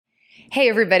Hey,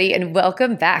 everybody, and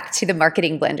welcome back to the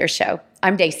Marketing Blender Show.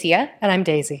 I'm Dacia. And I'm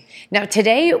Daisy. Now,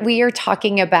 today we are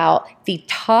talking about the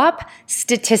top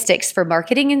statistics for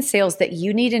marketing and sales that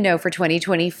you need to know for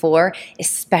 2024,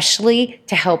 especially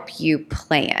to help you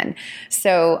plan.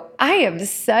 So I am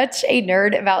such a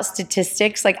nerd about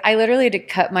statistics. Like, I literally had to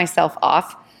cut myself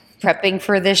off prepping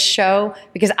for this show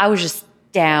because I was just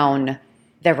down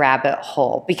the rabbit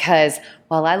hole. Because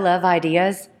while I love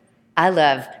ideas, I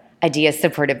love ideas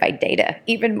supported by data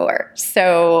even more.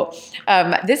 So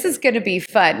this is going to be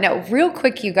fun. Now, real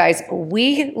quick, you guys,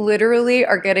 we literally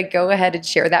are going to go ahead and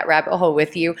share that rabbit hole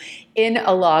with you in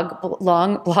a long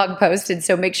blog post. And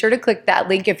so make sure to click that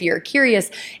link if you're curious,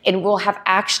 and we'll have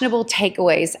actionable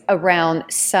takeaways around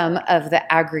some of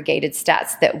the aggregated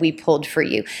stats that we pulled for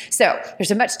you. So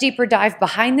there's a much deeper dive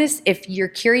behind this if you're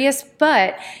curious,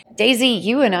 but Daisy,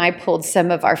 you and I pulled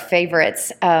some of our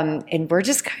favorites, and we're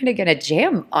just kind of going to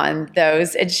jam on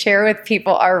those and share with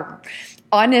people our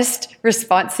honest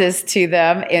responses to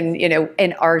them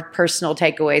and our personal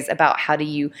takeaways about how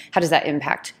does that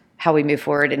impact how we move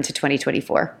forward into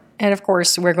 2024. And of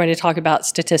course, we're going to talk about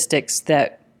statistics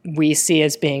that we see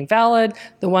as being valid,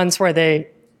 the ones where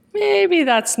maybe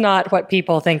that's not what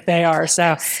people think they are.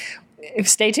 So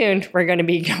stay tuned. We're going to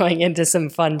be going into some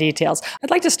fun details. I'd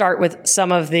like to start with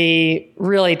some of the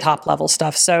really top level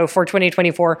stuff. So for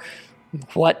 2024,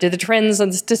 what do the trends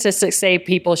and statistics say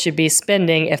people should be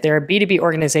spending if they're a B2B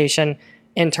organization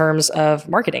in terms of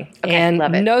marketing? Okay, and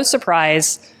love it. No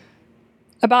surprise,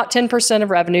 about 10% of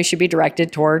revenue should be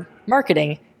directed toward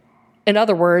marketing. In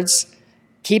other words,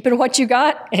 keeping what you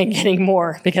got and getting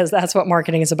more, because that's what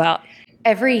marketing is about.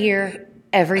 Every year,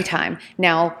 every time.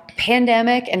 Now,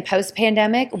 pandemic and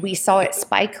post-pandemic, we saw it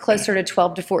spike closer to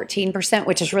 12 to 14%,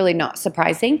 which is really not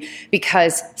surprising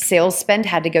because sales spend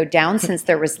had to go down since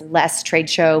there was less trade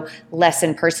show, less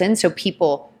in person. So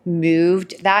people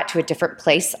moved that to a different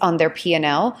place on their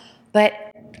P&L. But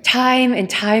time and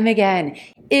time again,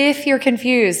 if you're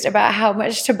confused about how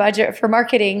much to budget for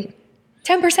marketing,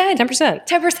 10%.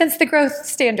 10% is the growth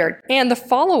standard. And the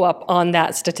follow-up on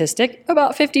that statistic,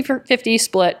 about 50-50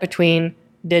 split between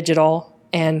digital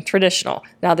and traditional.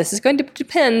 Now, this is going to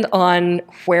depend on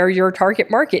where your target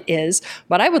market is,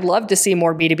 but I would love to see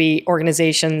more B2B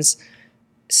organizations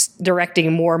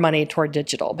directing more money toward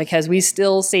digital, because we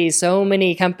still see so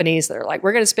many companies that are like,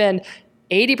 we're going to spend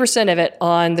 80% of it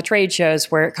on the trade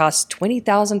shows where it costs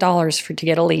 $20,000 to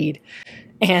get a lead,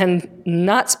 and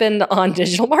not spend on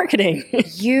digital marketing.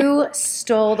 You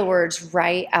stole the words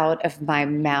right out of my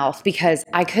mouth, because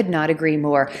I could not agree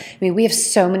more. I mean, we have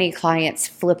so many clients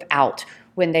flip out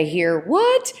when they hear,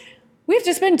 what? We have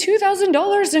to spend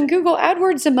 $2,000 in Google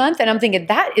AdWords a month. And I'm thinking,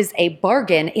 that is a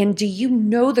bargain. And do you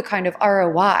know the kind of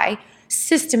ROI,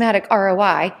 systematic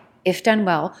ROI, if done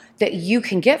well, that you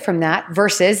can get from that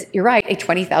versus, you're right, a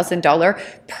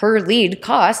 $20,000 per lead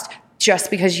cost just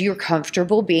because you're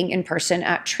comfortable being in person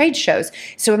at trade shows.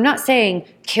 So I'm not saying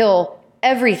kill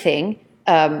everything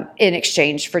in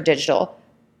exchange for digital,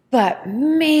 but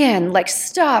man, like,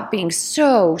 stop being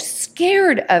so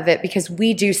scared of it, because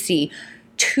we do see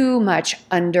too much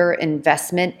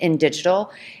underinvestment in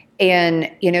digital.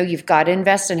 And, you've got to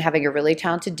invest in having a really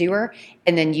talented doer.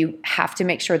 And then you have to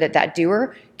make sure that that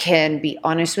doer can be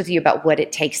honest with you about what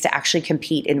it takes to actually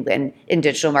compete and win in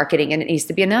digital marketing. And it needs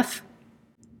to be enough.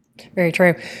 Very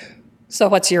true. So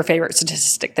what's your favorite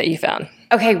statistic that you found?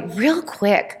 Okay, real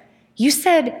quick. You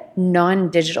said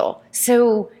non-digital.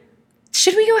 So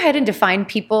should we go ahead and define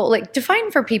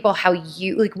for people how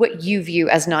what you view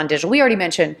as non-digital? We already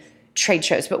mentioned trade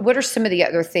shows, but what are some of the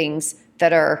other things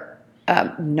that are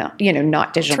not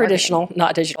digital? Traditional, marketing?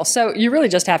 Not digital. So you really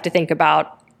just have to think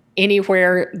about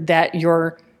anywhere that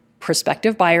your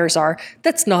prospective buyers are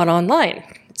that's not online.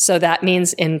 So that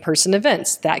means in-person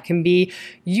events. That can be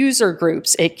user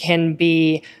groups. It can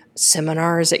be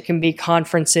seminars. It can be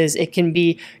conferences. It can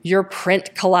be your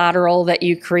print collateral that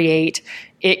you create.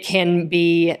 It can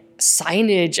be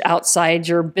signage outside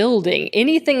your building.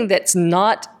 Anything that's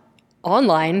not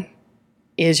online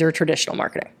is your traditional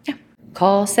marketing. Yeah.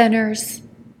 Call centers,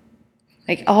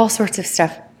 like all sorts of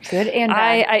stuff. Good and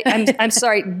bad. I'm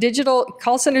sorry. Digital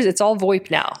call centers, it's all VoIP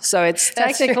now. So it's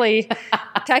technically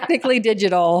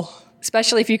digital,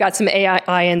 especially if you got some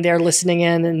AI in there listening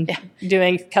in and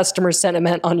doing customer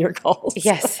sentiment on your calls.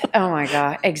 Yes. Oh my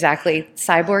God. Exactly.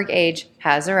 Cyborg age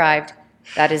has arrived.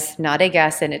 That is not a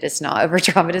guess, and it is not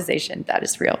over-dramatization. That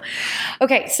is real.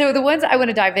 Okay, so the ones I want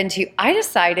to dive into, I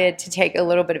decided to take a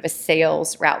little bit of a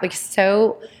sales route, because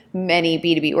so many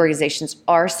B2B organizations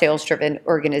are sales-driven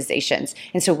organizations.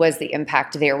 And so what's the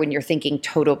impact there when you're thinking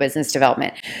total business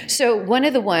development? So one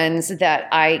of the ones that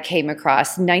I came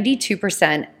across,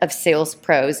 92% of sales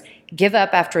pros give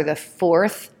up after the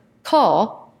fourth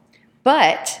call,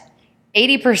 but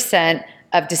 80%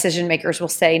 of decision makers will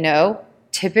say no,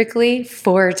 typically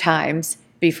 4 times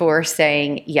before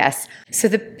saying yes. So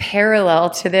the parallel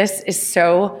to this is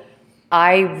so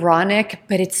ironic,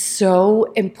 but it's so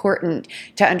important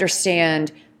to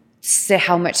understand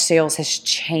how much sales has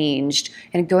changed.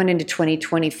 And going into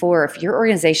 2024, if your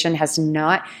organization has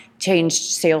not changed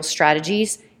sales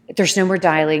strategies, there's no more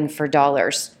dialing for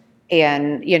dollars.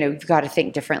 And, you've got to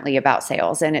think differently about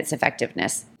sales and its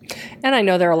effectiveness. And I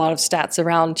know there are a lot of stats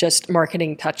around just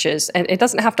marketing touches, and it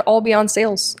doesn't have to all be on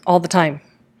sales all the time.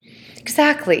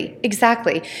 Exactly.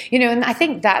 And I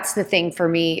think that's the thing for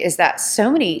me is that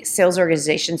so many sales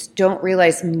organizations don't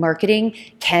realize marketing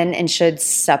can and should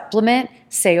supplement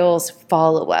sales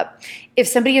follow-up. If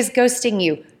somebody is ghosting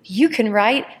you, you can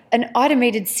write an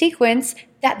automated sequence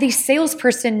that the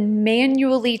salesperson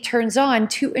manually turns on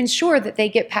to ensure that they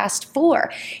get past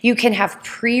 4. You can have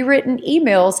pre-written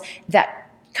emails that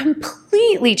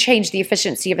completely change the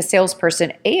efficiency of a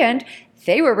salesperson, and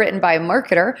they were written by a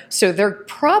marketer, so they're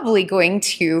probably going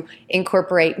to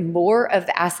incorporate more of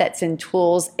the assets and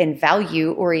tools and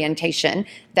value orientation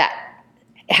that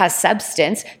has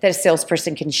substance that a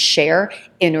salesperson can share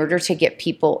in order to get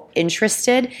people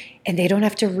interested. And they don't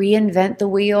have to reinvent the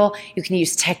wheel. You can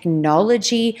use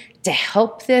technology to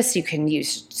help this. You can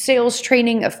use sales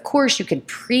training. Of course, you can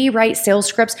pre-write sales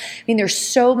scripts. I mean, there's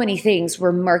so many things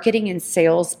where marketing and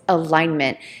sales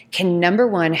alignment can, number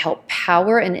 1, help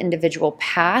power an individual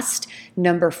past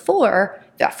number 4,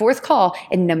 that fourth call,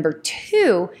 and number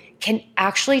 2, can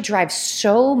actually drive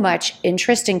so much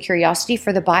interest and curiosity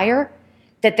for the buyer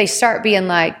that they start being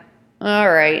like,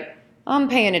 all right, I'm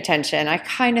paying attention. I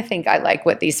kind of think I like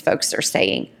what these folks are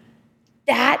saying.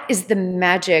 That is the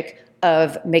magic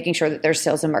of making sure that there's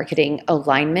sales and marketing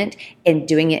alignment and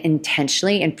doing it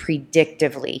intentionally and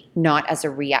predictively, not as a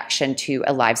reaction to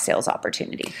a live sales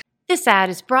opportunity. This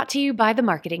ad is brought to you by the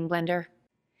Marketing Blender.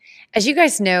 As you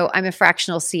guys know, I'm a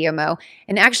fractional CMO,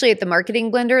 and actually at the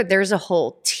Marketing Blender, there's a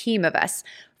whole team of us.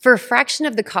 For a fraction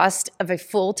of the cost of a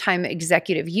full-time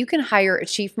executive, you can hire a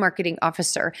chief marketing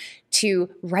officer to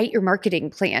write your marketing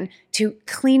plan, to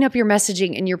clean up your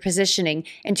messaging and your positioning,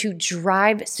 and to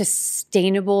drive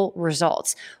sustainable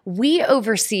results. We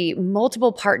oversee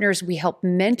multiple partners, we help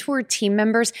mentor team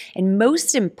members, and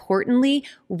most importantly,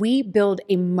 we build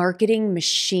a marketing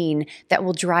machine that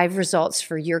will drive results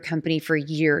for your company for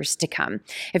years to come.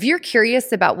 If you're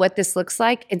curious about what this looks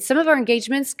like, and some of our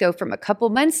engagements go from a couple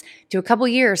months to a couple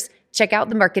years, check out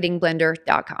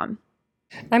themarketingblender.com.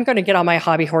 I'm going to get on my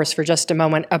hobby horse for just a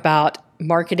moment about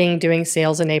marketing doing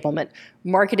sales enablement.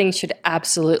 Marketing should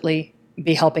absolutely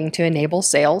be helping to enable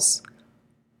sales,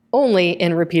 only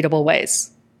in repeatable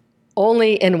ways,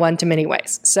 only in one-to-many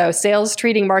ways. So sales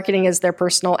treating marketing as their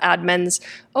personal admins.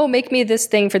 Oh, make me this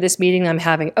thing for this meeting I'm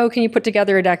having. Oh, can you put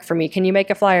together a deck for me? Can you make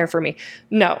a flyer for me?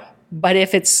 No. But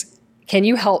if it's, can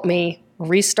you help me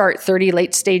restart 30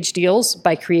 late-stage deals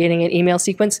by creating an email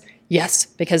sequence? Yes,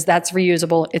 because that's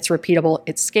reusable, it's repeatable,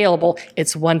 it's scalable,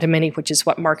 it's one-to-many, which is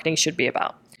what marketing should be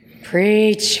about.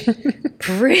 Preach.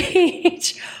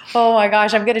 Preach. Oh my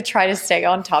gosh, I'm going to try to stay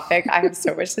on topic. I have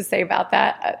so much to say about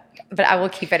that, but I will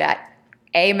keep it at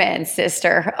amen,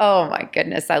 sister. Oh my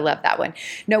goodness, I love that one.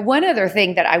 Now, one other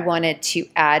thing that I wanted to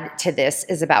add to this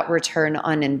is about return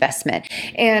on investment.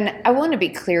 And I want to be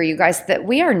clear, you guys, that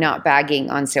we are not bagging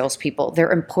on salespeople.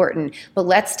 They're important, but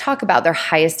let's talk about their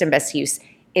highest and best use.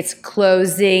 It's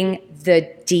closing the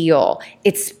deal.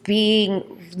 It's being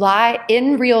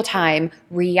in real time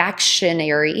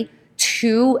reactionary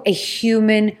to a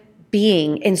human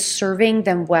being and serving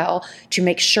them well to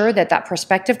make sure that that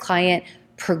prospective client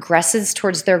progresses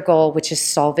towards their goal, which is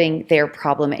solving their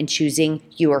problem and choosing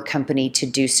your company to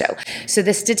do so. So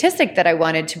the statistic that I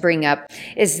wanted to bring up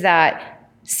is that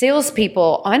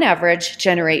salespeople on average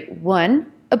generate 1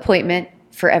 appointment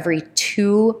for every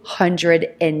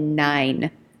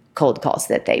 209 cold calls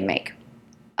that they make.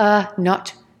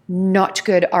 Not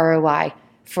good ROI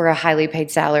for a highly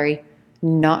paid salary.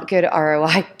 Not good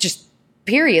ROI, just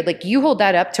period. Like, you hold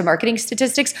that up to marketing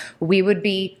statistics, we would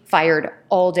be fired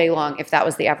all day long if that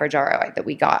was the average ROI that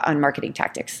we got on marketing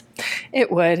tactics.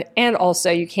 It would. And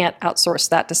also, you can't outsource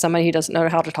that to somebody who doesn't know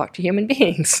how to talk to human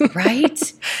beings. Right?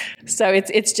 So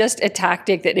it's just a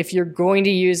tactic that if you're going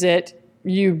to use it,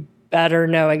 you better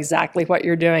know exactly what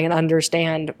you're doing and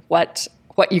understand what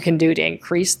what you can do to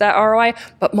increase that ROI.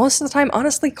 But most of the time,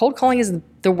 honestly, cold calling is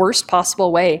the worst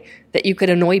possible way that you could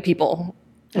annoy people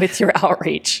with your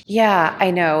outreach. Yeah,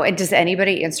 I know. And does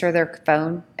anybody answer their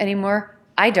phone anymore?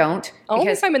 I don't. Only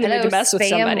if I'm in the mood to mess with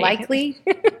somebody. Likely.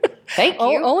 Thank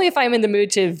you. Only if I'm in the mood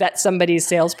to vet somebody's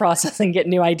sales process and get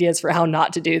new ideas for how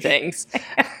not to do things.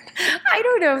 I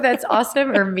don't know if that's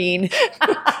awesome or mean.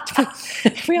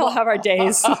 We all have our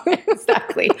days.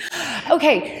 Exactly.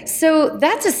 Okay, so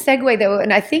that's a segue though,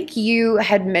 and I think you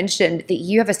had mentioned that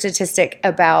you have a statistic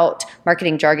about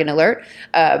Marketing Jargon Alert,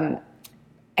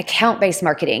 account-based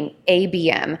marketing,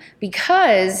 ABM,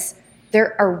 because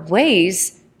there are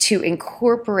ways to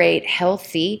incorporate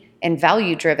healthy and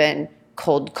value-driven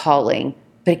cold calling,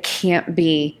 but it can't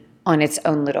be on its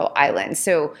own little island.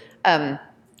 So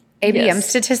ABM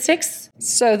statistics?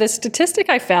 So the statistic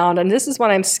I found, and this is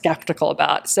what I'm skeptical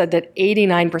about, said that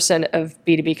 89% of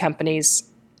B2B companies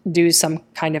do some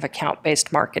kind of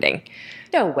account-based marketing.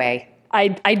 No way. I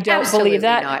don't Absolutely believe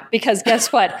that not. because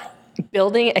guess what?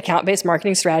 Building account-based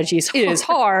marketing strategies is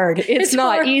hard. It's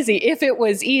not hard. easy. If it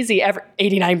was easy,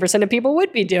 89% of people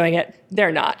would be doing it.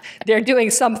 They're not. They're doing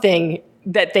something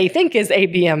that they think is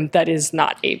ABM that is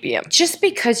not ABM. Just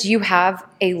because you have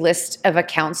a list of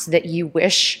accounts that you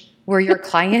wish were your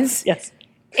clients. Yes.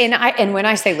 And when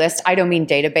I say list, I don't mean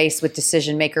database with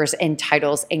decision makers and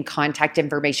titles and contact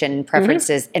information and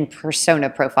preferences and persona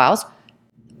profiles.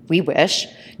 We wish.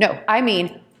 No, I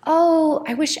mean, oh,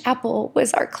 I wish Apple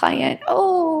was our client.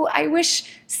 Oh, I wish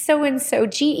so-and-so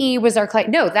GE was our client.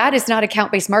 No, that is not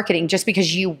account-based marketing just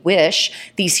because you wish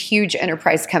these huge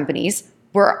enterprise companies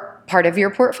were part of your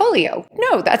portfolio.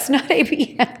 No, that's not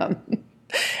ABM.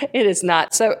 It is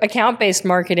not. So account-based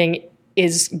marketing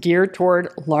is geared toward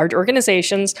large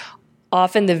organizations.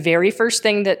 Often the very first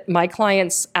thing that my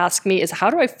clients ask me is, how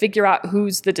do I figure out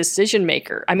who's the decision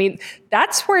maker? I mean,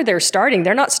 that's where they're starting.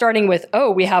 They're not starting with,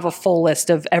 oh, we have a full list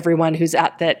of everyone who's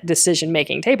at that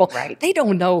decision-making table. Right. They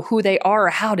don't know who they are or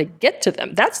how to get to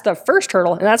them. That's the first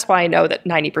hurdle. And that's why I know that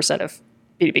 90% of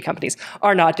B2B companies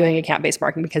are not doing account-based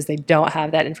marketing because they don't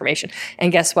have that information.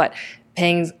 And guess what?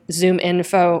 Paying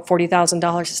ZoomInfo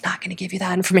 $40,000 is not going to give you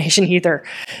that information either.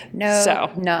 No,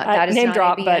 so, that is name not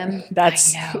drop, ABM. but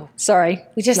that's I know. Sorry.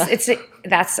 We just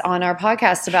that's on our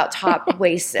podcast about top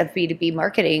wastes of B2B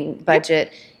marketing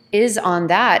budget is on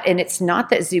that. And it's not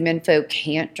that ZoomInfo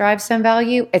can't drive some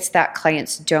value. It's that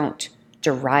clients don't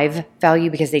derive value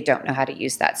because they don't know how to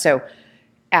use that. So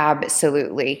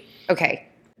absolutely. Okay.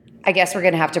 I guess we're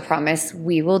going to have to promise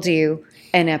we will do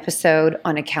an episode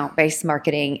on account-based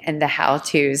marketing and the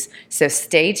how-tos. So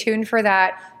stay tuned for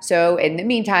that. So in the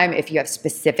meantime, if you have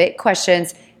specific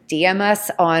questions, DM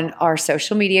us on our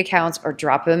social media accounts or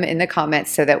drop them in the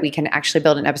comments so that we can actually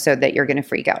build an episode that you're going to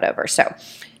freak out over. So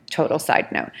total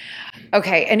side note.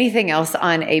 Okay. Anything else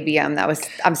on ABM?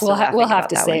 I'm still we'll have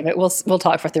to save it. We'll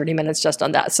talk for 30 minutes just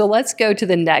on that. So let's go to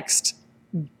the next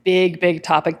big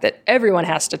topic that everyone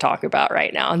has to talk about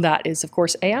right now. And that is, of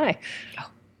course, AI.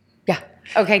 Yeah.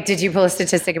 Okay. Did you pull a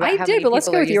statistic about how many but let's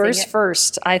people go are with yours using it?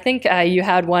 first. I think you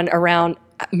had one around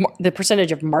the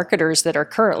percentage of marketers that are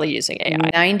currently using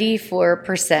AI.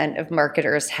 94% of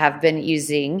marketers have been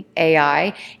using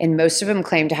AI, and most of them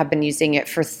claim to have been using it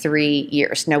for 3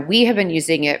 years. Now, we have been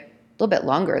using it a little bit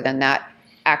longer than that,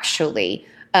 actually.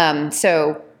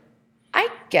 So I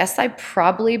guess I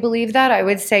probably believe that. I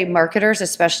would say marketers,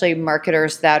 especially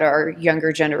marketers that are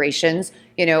younger generations,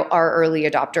 are early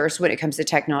adopters when it comes to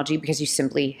technology because you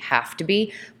simply have to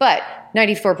be. But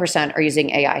 94% are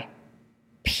using AI,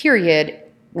 period.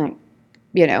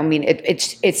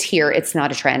 It's here. It's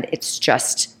not a trend. It's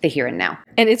just the here and now.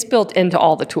 And it's built into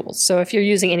all the tools. So if you're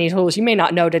using any tools, you may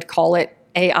not know to call it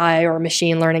AI or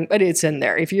machine learning, but it's in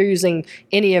there. If you're using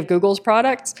any of Google's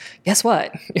products, guess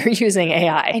what? You're using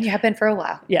AI. And you have been for a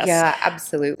while. Yes. Yeah,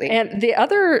 absolutely. And the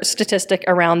other statistic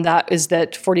around that is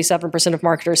that 47% of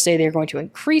marketers say they're going to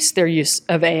increase their use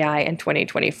of AI in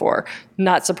 2024.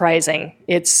 Not surprising.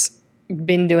 It's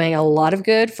been doing a lot of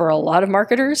good for a lot of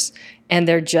marketers, and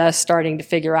they're just starting to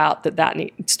figure out that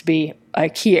needs to be a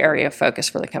key area of focus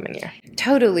for the coming year.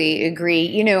 Totally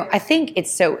agree. I think it's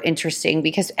so interesting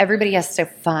because everybody has to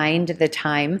find the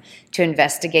time to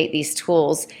investigate these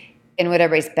tools. And what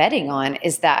everybody's betting on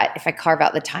is that if I carve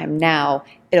out the time now,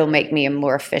 it'll make me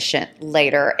more efficient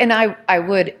later. And I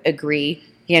would agree,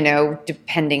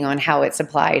 depending on how it's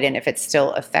applied and if it's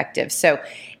still effective. So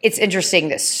it's interesting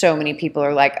that so many people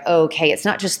are like, okay, it's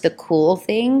not just the cool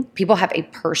thing. People have a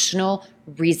personal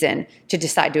reason to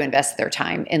decide to invest their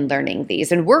time in learning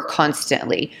these. And we're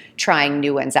constantly trying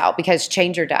new ones out because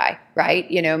change or die, right?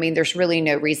 There's really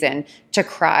no reason to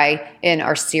cry in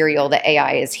our cereal that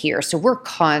AI is here. So we're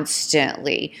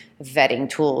constantly vetting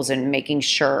tools and making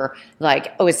sure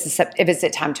if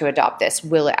it's time to adopt this,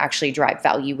 will it actually drive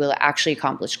value? Will it actually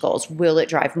accomplish goals? Will it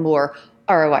drive more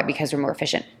ROI because we're more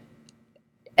efficient?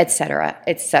 Et cetera,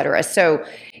 et cetera. So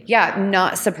yeah,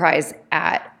 not surprised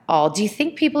at all. Do you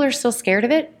think people are still scared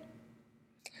of it?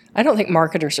 I don't think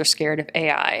marketers are scared of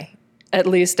AI, at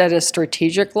least at a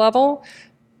strategic level.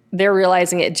 They're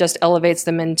realizing it just elevates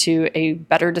them into a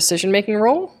better decision-making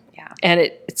role. Yeah. And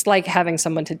it's like having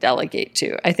someone to delegate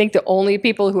to. I think the only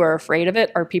people who are afraid of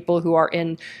it are people who are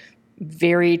in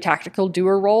very tactical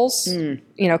doer roles,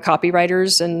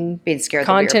 copywriters and being scared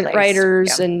content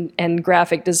writers and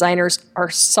graphic designers are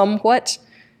somewhat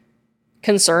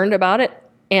concerned about it.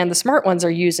 And the smart ones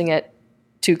are using it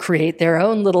to create their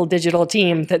own little digital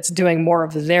team that's doing more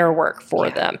of their work for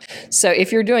them. So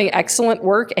if you're doing excellent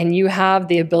work and you have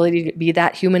the ability to be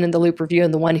that human in the loop review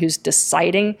and the one who's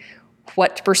deciding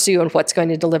what to pursue and what's going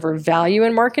to deliver value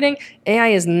in marketing, AI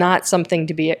is not something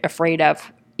to be afraid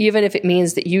of, even if it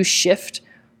means that you shift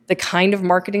the kind of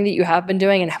marketing that you have been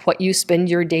doing and what you spend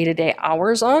your day-to-day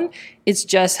hours on. It's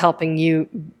just helping you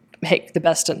make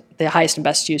the highest and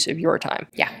best use of your time.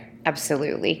 Yeah.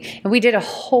 Absolutely. And we did a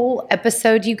whole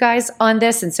episode, you guys, on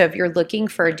this. And so if you're looking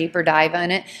for a deeper dive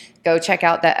on it, go check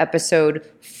out that episode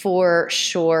for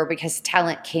sure, because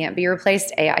talent can't be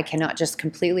replaced. AI cannot just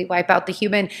completely wipe out the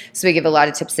human. So we give a lot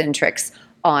of tips and tricks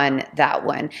on that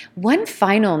one. One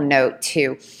final note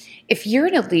too, if you're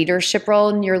in a leadership role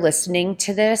and you're listening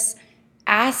to this,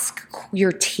 ask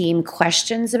your team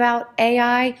questions about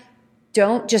AI.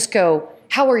 Don't just go,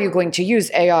 how are you going to use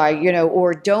AI,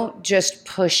 or don't just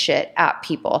push it at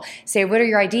people. Say, what are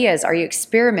your ideas? Are you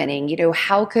experimenting?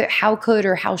 How could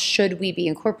or how should we be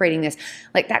incorporating this?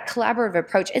 Like that collaborative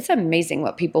approach, it's amazing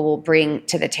what people will bring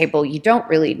to the table. You don't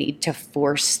really need to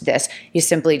force this. You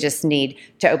simply just need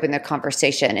to open the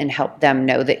conversation and help them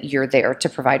know that you're there to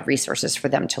provide resources for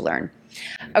them to learn.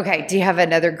 Okay, do you have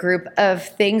another group of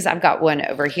things? I've got one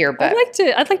over here, but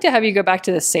I'd like to have you go back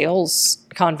to the sales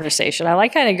conversation. I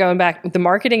like kind of going back the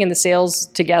marketing and the sales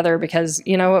together, because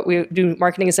you know what, we do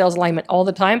marketing and sales alignment all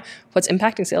the time. What's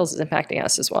impacting sales is impacting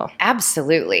us as well.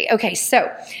 Absolutely. Okay, so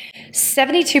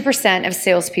 72% of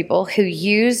salespeople who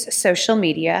use social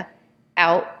media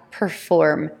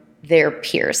outperform their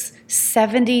peers.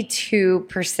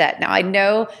 72%. Now, I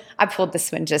know I pulled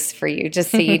this one just for you,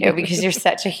 just so you know, because you're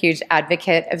such a huge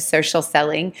advocate of social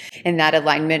selling and that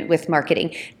alignment with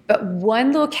marketing. But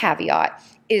one little caveat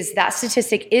is that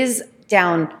statistic is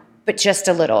down, but just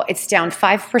a little. It's down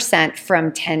 5%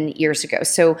 from 10 years ago.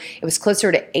 So it was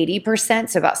closer to 80%,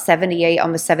 so about 78,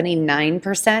 almost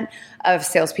 79% of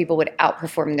salespeople would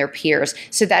outperform their peers.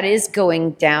 So that is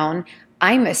going down.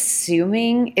 I'm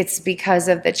assuming it's because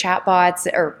of the chatbots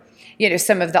or,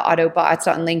 some of the auto bots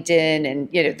on LinkedIn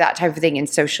and, that type of thing in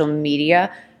social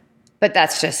media. But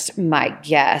that's just my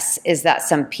guess, is that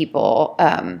some people,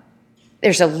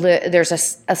 there's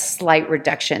a slight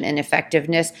reduction in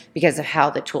effectiveness because of how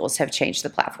the tools have changed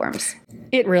the platforms.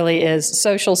 It really is.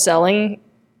 Social selling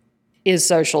is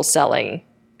social selling.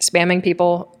 Spamming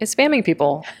people is spamming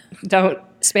people. Don't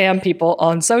spam people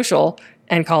on social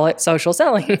and call it social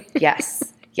selling.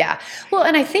 Yes. Yeah. Well,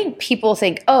 and I think people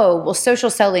think, social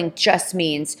selling just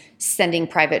means sending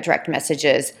private direct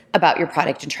messages about your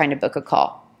product and trying to book a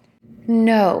call.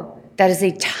 No, that is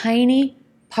a tiny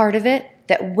part of it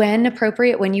that when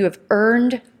appropriate, when you have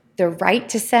earned the right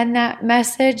to send that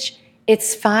message,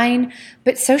 it's fine.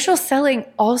 But social selling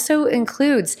also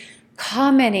includes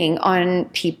commenting on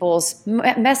people's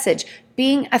message,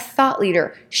 being a thought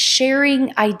leader,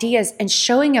 sharing ideas, and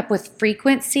showing up with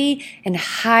frequency and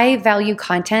high value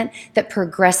content that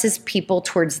progresses people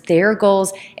towards their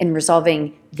goals and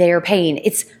resolving their pain.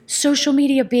 It's social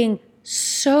media being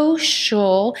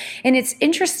social. And it's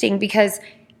interesting because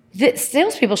the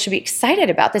salespeople should be excited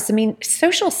about this. I mean,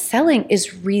 social selling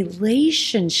is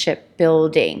relationship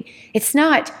building. It's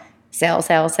not sell,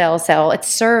 sell, sell, sell. It's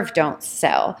serve, don't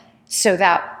sell. So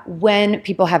that when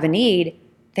people have a need,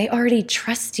 they already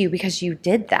trust you because you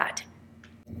did that.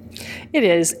 It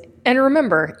is. And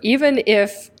remember, even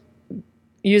if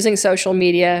using social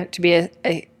media to be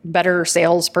a better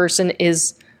salesperson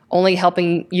is only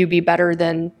helping you be better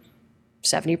than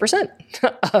 70%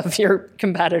 of your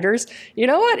competitors, you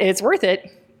know what? It's worth it.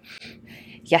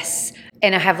 Yes.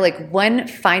 And I have one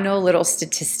final little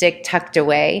statistic tucked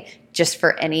away just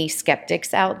for any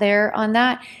skeptics out there on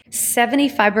that.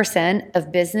 75%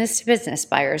 of business-to-business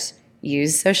buyers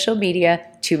use social media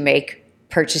to make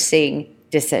purchasing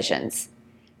decisions.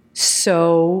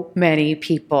 So many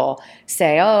people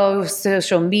say, oh,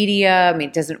 social media,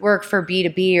 it doesn't work for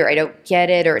B2B, or I don't get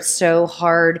it, or it's so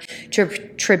hard to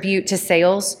attribute to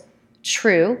sales.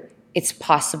 True, it's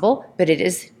possible, but it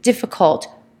is difficult.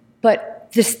 But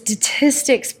the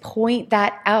statistics point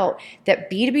that out,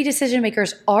 that B2B decision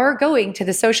makers are going to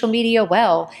the social media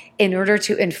well in order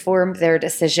to inform their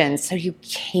decisions. So you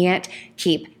can't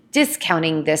keep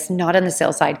discounting this, not on the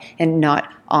sales side and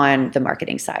not on the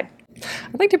marketing side.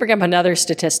 I'd like to bring up another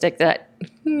statistic that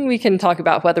we can talk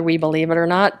about whether we believe it or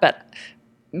not, but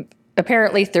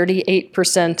apparently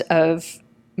 38% of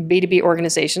B2B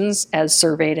organizations, as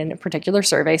surveyed in a particular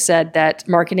survey, said that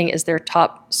marketing is their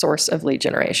top source of lead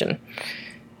generation.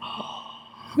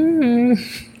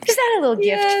 Is that a little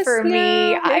gift for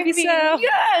me? Maybe so.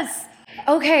 Yes.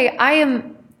 Okay,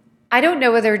 I don't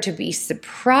know whether to be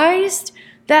surprised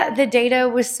that the data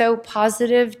was so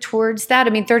positive towards that.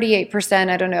 38%,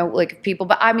 I don't know, like people,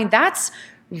 but that's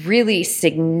really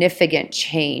significant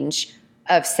change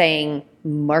of saying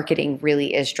marketing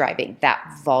really is driving that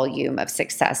volume of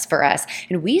success for us.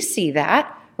 And we see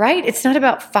that, right? It's not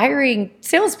about firing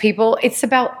salespeople. It's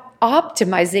about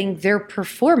optimizing their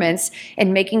performance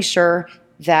and making sure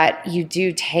that you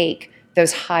do take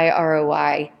those high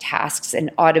ROI tasks and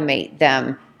automate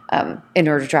them in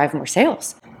order to drive more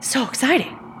sales. So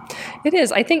exciting. It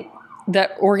is. I think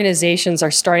that organizations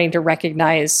are starting to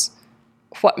recognize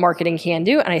what marketing can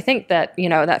do. And I think that,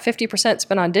 that 50%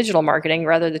 spent on digital marketing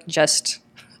rather than just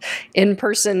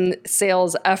in-person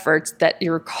sales efforts that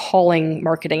you're calling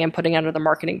marketing and putting under the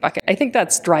marketing bucket. I think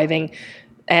that's driving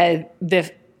the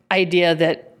idea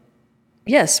that,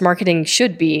 yes, marketing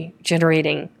should be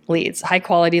generating leads,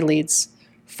 high-quality leads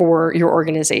for your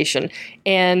organization.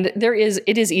 And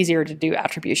it is easier to do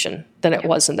attribution than it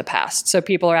was in the past. So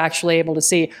people are actually able to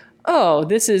see, oh,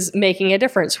 this is making a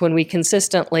difference when we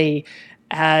consistently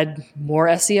add more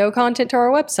SEO content to our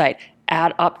website,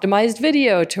 add optimized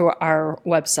video to our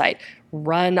website,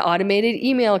 run automated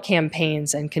email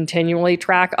campaigns, and continually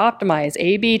track, optimize,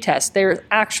 A/B test. There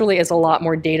actually is a lot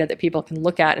more data that people can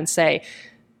look at and say,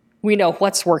 we know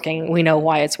what's working, we know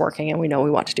why it's working, and we know we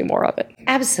want to do more of it.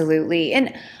 Absolutely.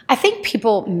 And I think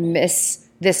people miss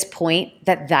this point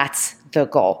that that's the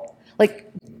goal.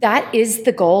 Like, that is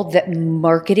the goal, that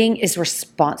marketing is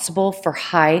responsible for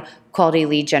high quality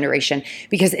lead generation,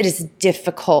 because it is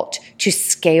difficult to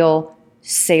scale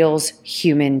sales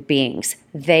human beings.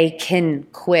 They can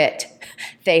quit.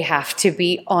 They have to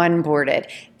be onboarded.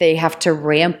 They have to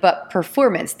ramp up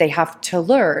performance. They have to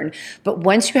learn. But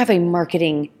once you have a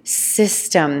marketing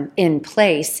system in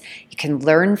place, you can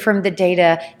learn from the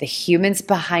data. The humans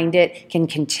behind it can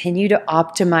continue to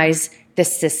optimize the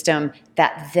system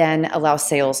that then allows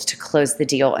sales to close the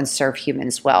deal and serve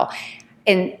humans well.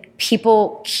 And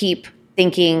people keep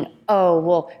thinking, oh,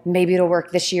 well, maybe it'll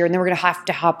work this year, and then we're going to have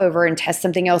to hop over and test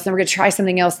something else, and then we're going to try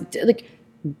something else. Like,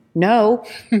 no.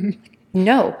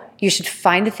 No, you should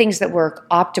find the things that work,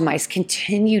 optimize,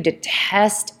 continue to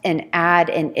test and add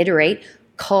and iterate,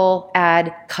 cull,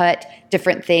 add, cut,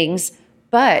 different things.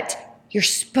 But you're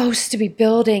supposed to be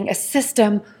building a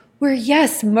system where,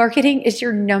 yes, marketing is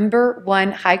your number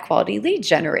one high quality lead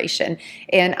generation.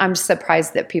 And I'm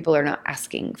surprised that people are not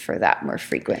asking for that more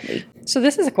frequently. So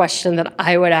this is a question that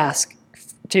I would ask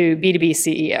to B2B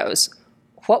CEOs.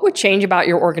 What would change about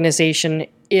your organization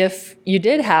if you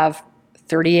did have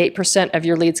 38% of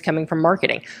your leads coming from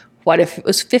marketing? What if it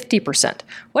was 50%?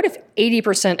 What if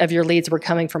 80% of your leads were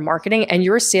coming from marketing and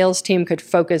your sales team could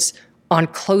focus on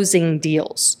closing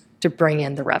deals to bring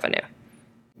in the revenue?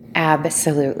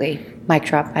 Absolutely. Mic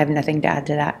drop. I have nothing to add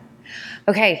to that.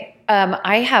 Okay.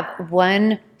 I have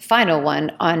one final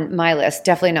one on my list.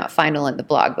 Definitely not final in the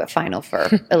blog, but final for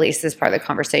at least this part of the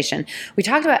conversation. We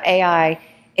talked about AI.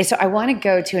 And so I want to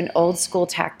go to an old school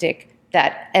tactic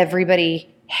that everybody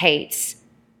hates,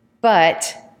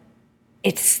 but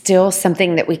it's still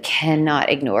something that we cannot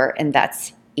ignore, and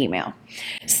that's email.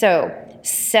 So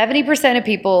 70% of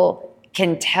people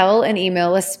can tell an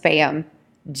email is spam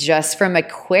just from a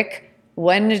quick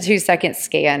 1 to 2 second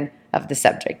scan of the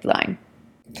subject line.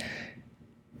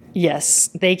 Yes,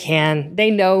 they can.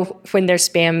 They know when they're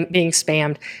being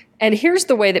spammed. And here's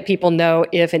the way that people know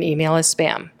if an email is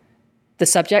spam. The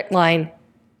subject line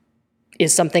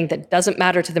is something that doesn't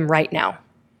matter to them right now.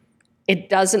 It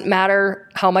doesn't matter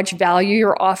how much value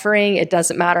you're offering. It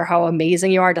doesn't matter how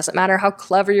amazing you are. It doesn't matter how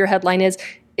clever your headline is.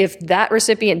 If that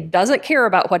recipient doesn't care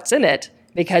about what's in it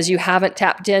because you haven't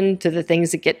tapped into the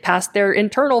things that get past their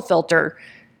internal filter,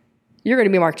 you're going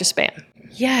to be marked as spam.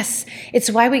 Yes. It's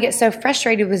why we get so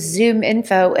frustrated with Zoom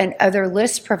Info and other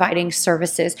list providing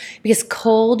services, because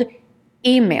cold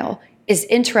email is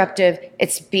interruptive.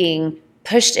 It's being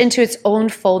pushed into its own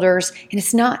folders, and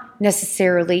it's not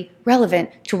necessarily relevant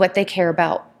to what they care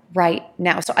about right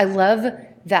now. So I love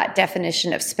that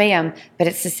definition of spam, but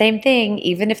it's the same thing.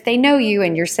 Even if they know you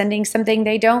and you're sending something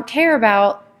they don't care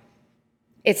about,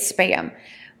 it's spam.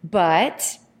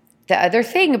 But the other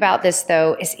thing about this,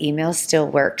 though, is email still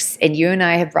works. And you and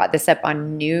I have brought this up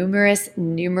on numerous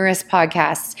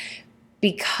podcasts,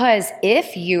 because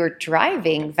if you're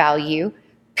driving value,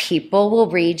 people will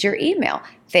read your email.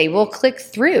 They will click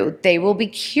through. They will be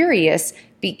curious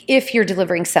if you're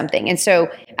delivering something. And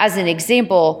so, as an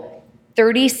example,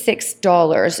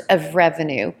 $36 of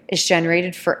revenue is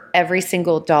generated for every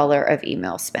single dollar of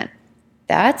email spent.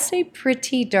 That's a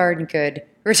pretty darn good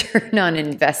return on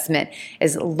investment,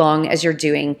 as long as you're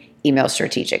doing email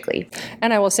strategically.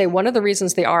 And I will say one of the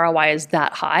reasons the ROI is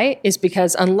that high is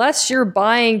because unless you're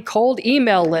buying cold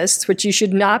email lists, which you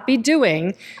should not be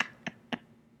doing,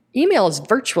 email is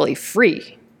virtually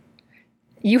free.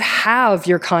 You have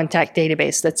your contact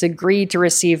database that's agreed to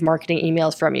receive marketing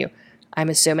emails from you, I'm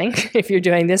assuming, if you're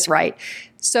doing this right.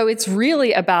 So it's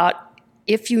really about,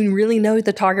 if you really know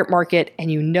the target market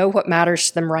and you know what matters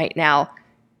to them right now,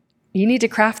 you need to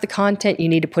craft the content, you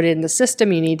need to put it in the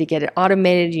system, you need to get it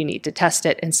automated, you need to test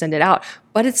it and send it out.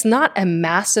 But it's not a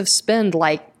massive spend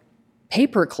like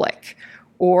pay-per-click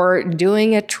or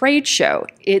doing a trade show.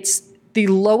 It's the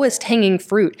lowest hanging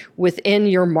fruit within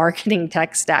your marketing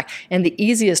tech stack, and the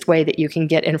easiest way that you can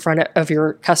get in front of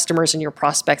your customers and your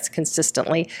prospects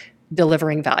consistently,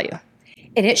 delivering value.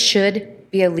 And it should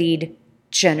be a lead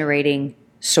generating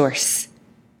source,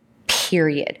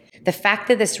 period. The fact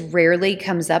that this rarely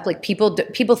comes up, like people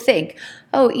think,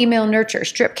 oh, email nurture,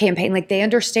 strip campaign, like they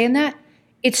understand that.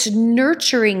 It's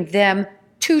nurturing them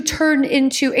to turn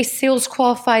into a sales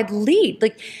qualified lead.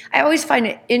 Like, I always find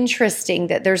it interesting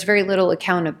that there's very little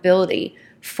accountability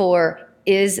for,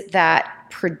 is that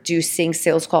producing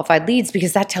sales qualified leads,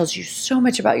 because that tells you so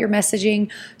much about your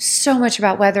messaging, so much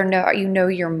about whether or not you know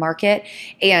your market.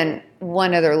 And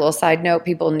one other little side note,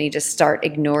 people need to start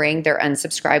ignoring their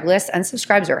unsubscribe list.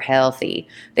 Unsubscribes are healthy.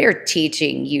 They're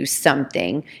teaching you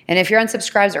something. And if your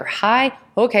unsubscribes are high,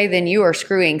 okay, then you are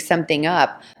screwing something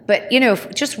up. But,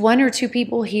 if just one or two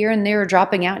people here and there are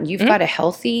dropping out and you've got a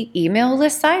healthy email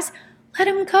list size, let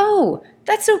them go.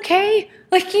 That's okay.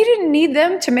 Like, you didn't need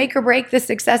them to make or break the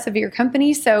success of your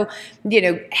company. So,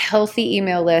 healthy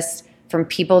email lists from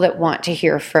people that want to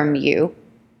hear from you.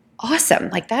 Awesome.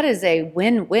 Like, that is a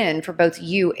win-win for both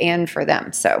you and for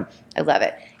them. So I love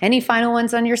it. Any final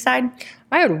ones on your side?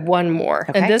 I had one more,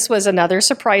 Okay. and this was another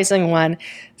surprising one.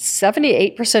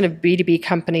 78% of B2B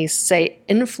companies say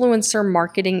influencer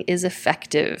marketing is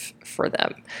effective for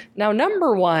them. Now,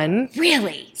 number one,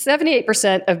 Really?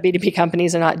 78% of B2B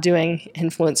companies are not doing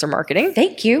influencer marketing.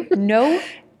 Thank you.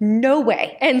 No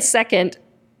way. And second,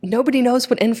 nobody knows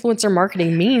what influencer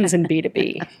marketing means in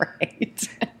B2B. Right.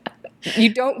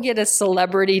 You don't get a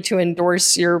celebrity to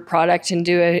endorse your product and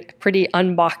do a pretty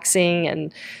unboxing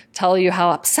and tell you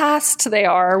how obsessed they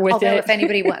are with Although it. if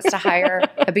anybody wants to hire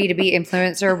a B2B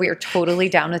influencer, we are totally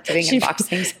down with doing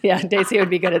unboxings. Yeah, Daisy would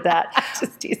be good at that.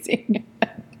 Just teasing.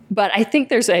 But I think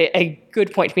there's a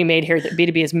good point to be made here that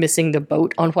B2B is missing the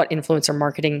boat on what influencer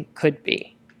marketing could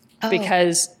be.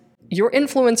 Because your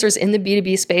influencers in the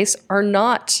B2B space are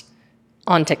not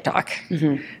on TikTok.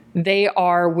 Mm-hmm. They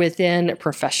are within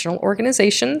professional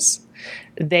organizations.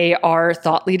 They are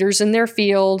thought leaders in their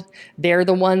field. They're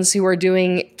the ones who are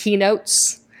doing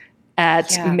keynotes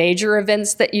at major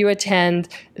events that you attend.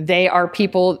 They are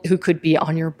people who could be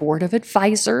on your board of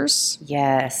advisors.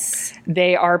 Yes.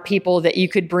 They are people that you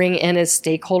could bring in as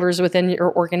stakeholders within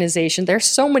your organization. There's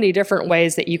so many different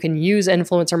ways that you can use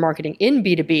influencer marketing in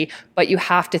B2B, but you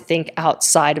have to think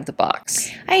outside of the box.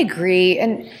 I agree.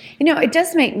 And, it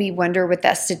does make me wonder with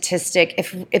that statistic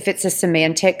if it's a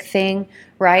semantic thing,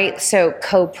 right? So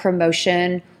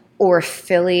co-promotion or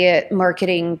affiliate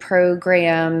marketing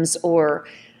programs or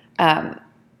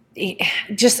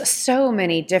just so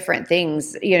many different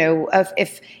things,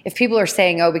 if people are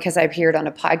saying, oh, because I appeared on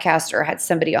a podcast or had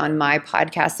somebody on my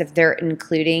podcast, if they're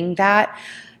including that.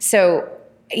 So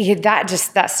that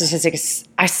statistic is,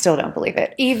 I still don't believe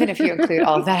it. Even if you include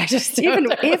all of that, I just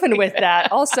even with that.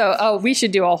 Also, we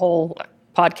should do a whole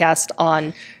podcast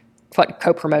on what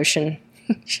co-promotion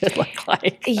should look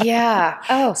like. Yeah.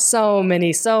 Oh, so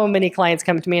many clients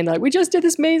come to me and they're like, we just did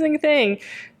this amazing thing.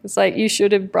 It's like, you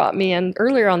should have brought me in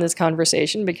earlier on this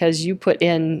conversation because you put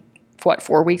in,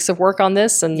 4 weeks of work on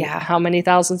this and how many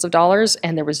thousands of dollars,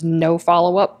 and there was no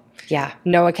follow-up. Yeah.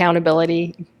 No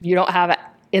accountability. You don't have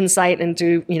insight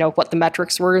into, what the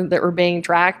metrics were that were being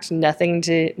tracked. Nothing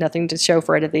to show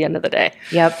for it at the end of the day.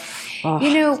 Yep.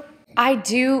 Oh. I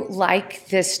do like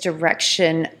this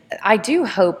direction. I do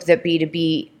hope that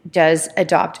B2B does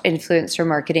adopt influencer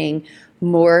marketing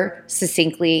more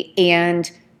succinctly and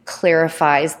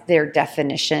clarifies their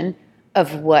definition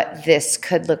of what this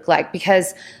could look like.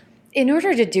 Because in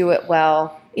order to do it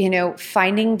well,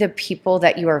 finding the people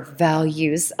that you are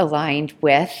values aligned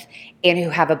with and who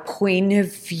have a point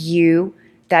of view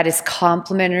that is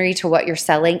complementary to what you're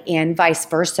selling and vice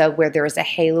versa, where there is a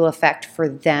halo effect for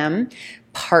them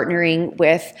partnering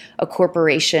with a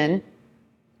corporation.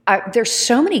 There's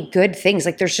so many good things.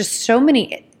 Like there's just so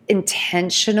many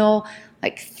intentional,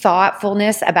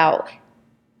 thoughtfulness about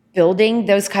building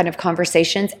those kind of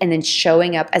conversations and then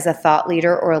showing up as a thought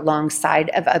leader or alongside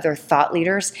of other thought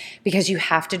leaders, because you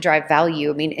have to drive value.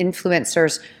 I mean,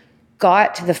 influencers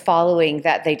got the following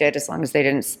that they did, as long as they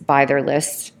didn't buy their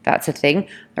lists, that's a thing,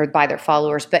 or buy their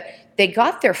followers, but they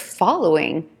got their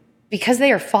following because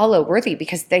they are follow worthy,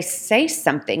 because they say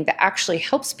something that actually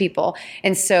helps people.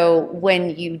 And so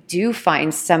when you do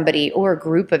find somebody or a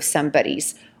group of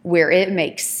somebody's where it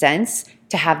makes sense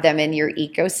to have them in your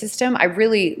ecosystem, I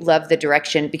really love the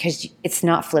direction, because it's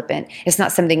not flippant. It's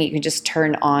not something you can just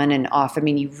turn on and off. I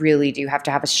mean, you really do have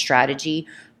to have a strategy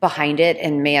behind it.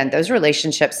 And man, those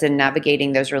relationships and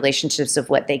navigating those relationships of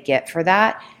what they get for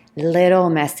that, little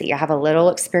messy. I have a little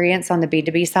experience on the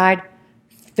B2B side,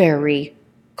 very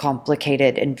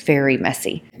complicated and very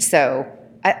messy. So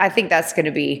I think that's going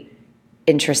to be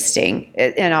interesting.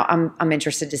 And I'm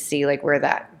interested to see where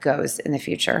that goes in the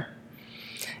future.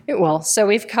 It will. So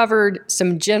we've covered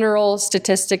some general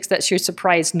statistics that should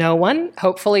surprise no one.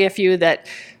 Hopefully a few that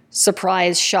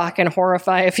surprise, shock, and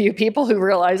horrify a few people who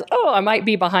realize, I might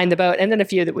be behind the boat. And then a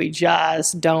few that we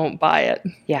just don't buy it.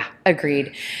 Yeah,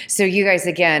 agreed. So you guys,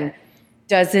 again,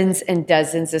 dozens and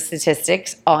dozens of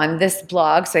statistics on this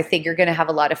blog. So I think you're going to have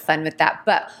a lot of fun with that.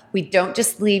 But we don't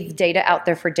just leave data out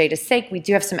there for data's sake. We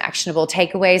do have some actionable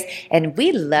takeaways, and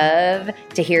we love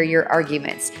to hear your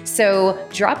arguments. So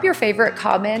drop your favorite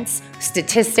comments,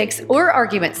 statistics, or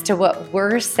arguments to what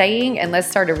we're saying, and let's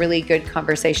start a really good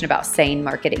conversation about sane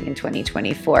marketing in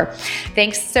 2024.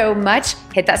 Thanks so much.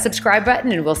 Hit that subscribe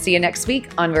button, and we'll see you next week.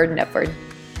 Onward and upward.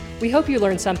 We hope you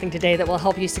learned something today that will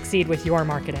help you succeed with your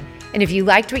marketing. And if you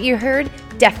liked what you heard,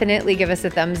 definitely give us a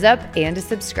thumbs up and a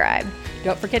subscribe.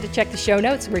 Don't forget to check the show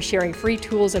notes. We're sharing free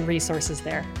tools and resources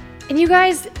there. And you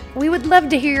guys, we would love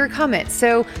to hear your comments.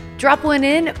 So drop one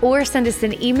in or send us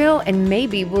an email, and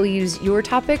maybe we'll use your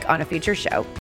topic on a future show.